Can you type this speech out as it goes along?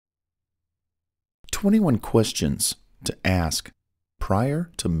21 questions to ask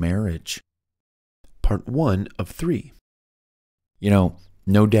prior to marriage. Part 1 of 3.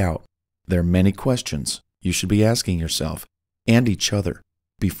 No doubt there are many questions you should be asking yourself and each other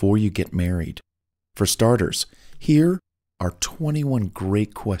before you get married. For starters, here are 21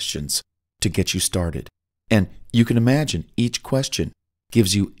 great questions to get you started. And you can imagine each question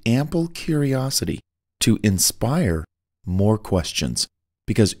gives you ample curiosity to inspire more questions,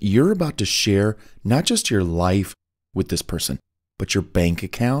 because you're about to share not just your life with this person, but your bank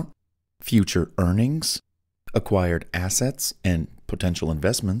account, future earnings, acquired assets and potential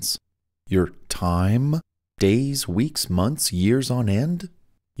investments, your time, days, weeks, months, years on end,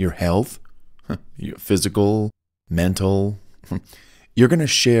 your health, your physical, mental. You're going to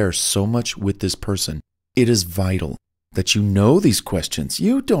share so much with this person. It is vital that you know these questions.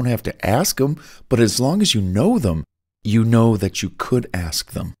 You don't have to ask them, but as long as you know them, you know that you could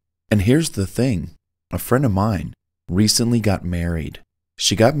ask them. And here's the thing. A friend of mine recently got married.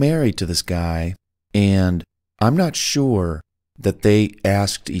 She got married to this guy, and I'm not sure that they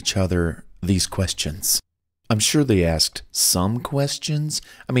asked each other these questions. I'm sure they asked some questions.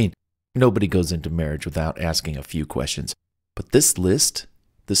 I mean, nobody goes into marriage without asking a few questions. But this list,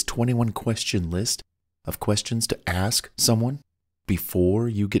 this 21 question list of questions to ask someone before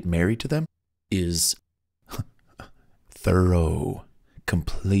you get married to them is thorough,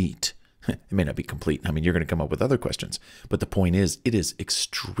 complete. It may not be complete. I mean, you're going to come up with other questions. But the point is, it is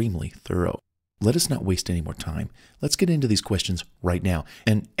extremely thorough. Let us not waste any more time. Let's get into these questions right now.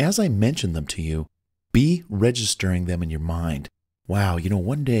 And as I mention them to you, be registering them in your mind. Wow,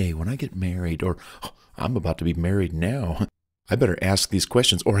 one day when I get married, or I'm about to be married now, I better ask these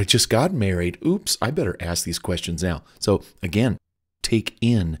questions. Or I just got married. Oops, I better ask these questions now. So again, take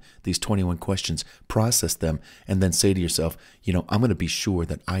in these 21 questions, process them, and then say to yourself, I'm going to be sure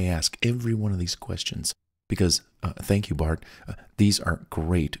that I ask every one of these questions because, thank you, Bart, these are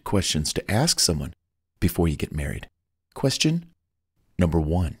great questions to ask someone before you get married. Question number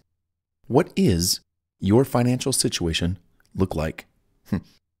 1. What is your financial situation look like?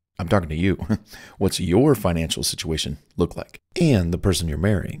 I'm talking to you. What's your financial situation look like? And the person you're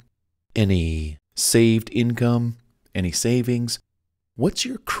marrying. Any saved income? Any savings? What's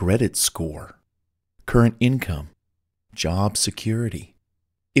your credit score? Current income? Job security?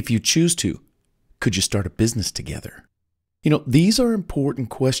 If you choose to, could you start a business together? These are important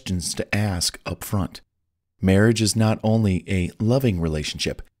questions to ask up front. Marriage is not only a loving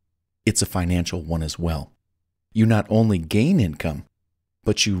relationship, it's a financial one as well. You not only gain income,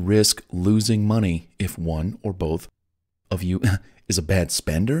 but you risk losing money if one or both of you is a bad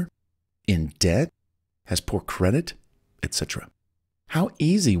spender, in debt, has poor credit, etc. How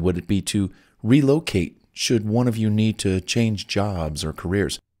easy would it be to relocate should one of you need to change jobs or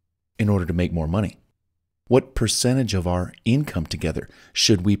careers in order to make more money? What percentage of our income together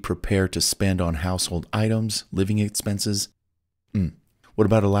should we prepare to spend on household items, living expenses? What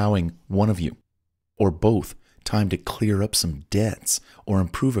about allowing one of you or both time to clear up some debts or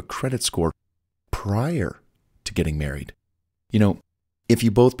improve a credit score prior to getting married? If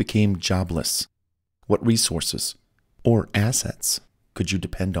you both became jobless, what resources or assets could you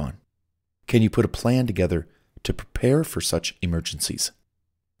depend on? Can you put a plan together to prepare for such emergencies?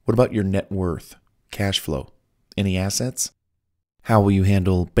 What about your net worth, cash flow, any assets? How will you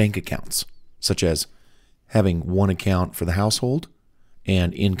handle bank accounts, such as having one account for the household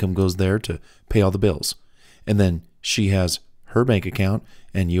and income goes there to pay all the bills, and then she has her bank account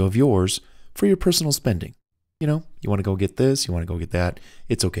and you have yours for your personal spending? You want to go get this, you want to go get that.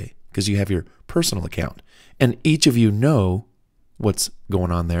 It's okay because you have your personal account and each of you know what's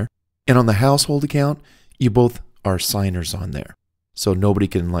going on there. And on the household account, you both are signers on there. So nobody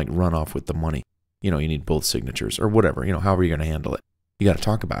can run off with the money. You need both signatures or whatever, however you're going to handle it. You got to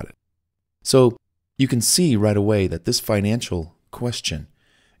talk about it. So you can see right away that this financial question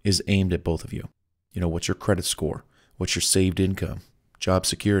is aimed at both of you. What's your credit score? What's your saved income? Job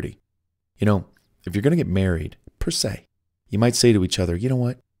security? If you're going to get married, per se, you might say to each other, you know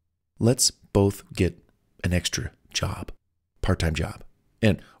what? Let's both get an extra job, part-time job,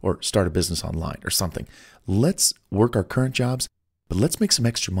 or start a business online or something. Let's work our current jobs, but let's make some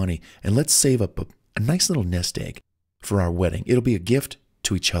extra money and let's save up a nice little nest egg for our wedding. It'll be a gift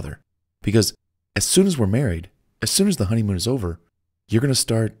to each other because as soon as we're married, as soon as the honeymoon is over, you're going to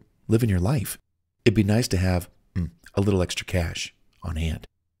start living your life. It'd be nice to have a little extra cash on hand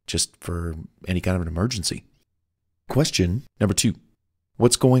just for any kind of an emergency. Question number 2.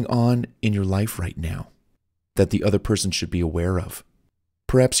 What's going on in your life right now that the other person should be aware of?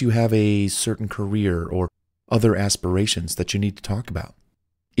 Perhaps you have a certain career or other aspirations that you need to talk about.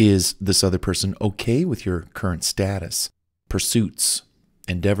 Is this other person okay with your current status, pursuits,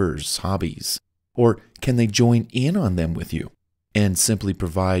 endeavors, hobbies? Or can they join in on them with you and simply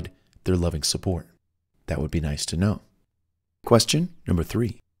provide their loving support? That would be nice to know. Question number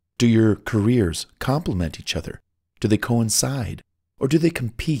 3. Do your careers complement each other? Do they coincide? Or do they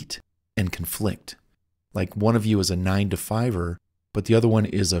compete and conflict? Like one of you is a 9-to-5er, but the other one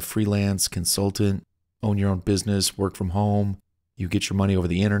is a freelance consultant, own your own business, work from home, you get your money over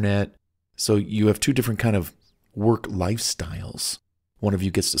the internet. So you have two different kind of work lifestyles. One of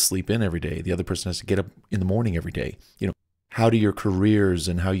you gets to sleep in every day. The other person has to get up in the morning every day. How do your careers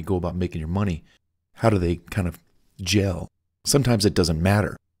and how you go about making your money, how do they kind of gel? Sometimes it doesn't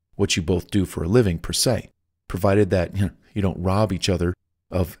matter what you both do for a living per se, provided that you don't rob each other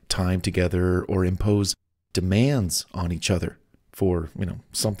of time together or impose demands on each other for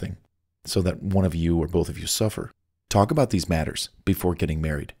something so that one of you or both of you suffer. Talk about these matters before getting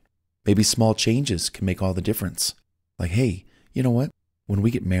married. Maybe small changes can make all the difference. Like, hey, you know what? When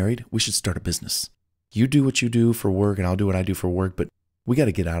we get married, we should start a business. You do what you do for work and I'll do what I do for work, but we got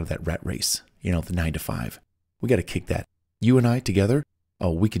to get out of that rat race, the 9-to-5. We got to kick that. You and I together,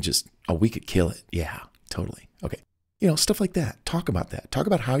 we could kill it. Yeah, totally. Okay. Stuff like that. Talk about that. Talk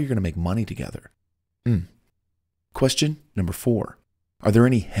about how you're going to make money together. Question number 4. Are there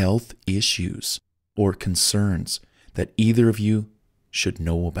any health issues or concerns that either of you should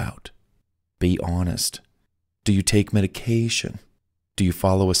know about? Be honest. Do you take medication? Do you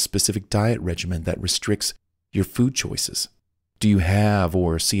follow a specific diet regimen that restricts your food choices? Do you have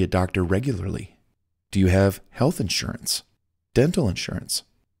or see a doctor regularly? Do you have health insurance? Dental insurance?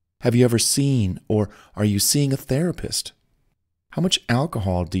 Have you ever seen or are you seeing a therapist? How much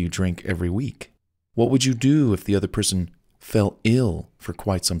alcohol do you drink every week? What would you do if the other person fell ill for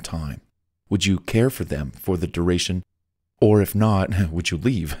quite some time? Would you care for them for the duration? Or if not, would you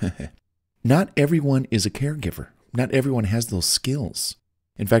leave? Not everyone is a caregiver. Not everyone has those skills.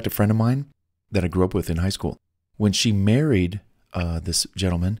 In fact, a friend of mine that I grew up with in high school, when she married this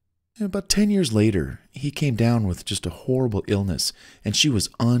gentleman, about 10 years later, he came down with just a horrible illness, and she was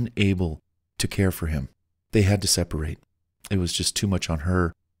unable to care for him. They had to separate. It was just too much on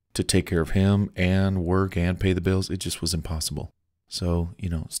her to take care of him and work and pay the bills. It just was impossible. So,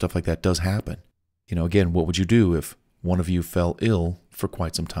 stuff like that does happen. Again, what would you do if one of you fell ill for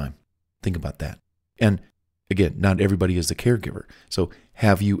quite some time? Think about that. And again, not everybody is a caregiver. So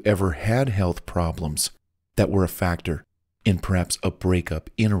have you ever had health problems that were a factor in perhaps a breakup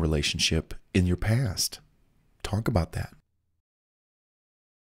in a relationship in your past? Talk about that.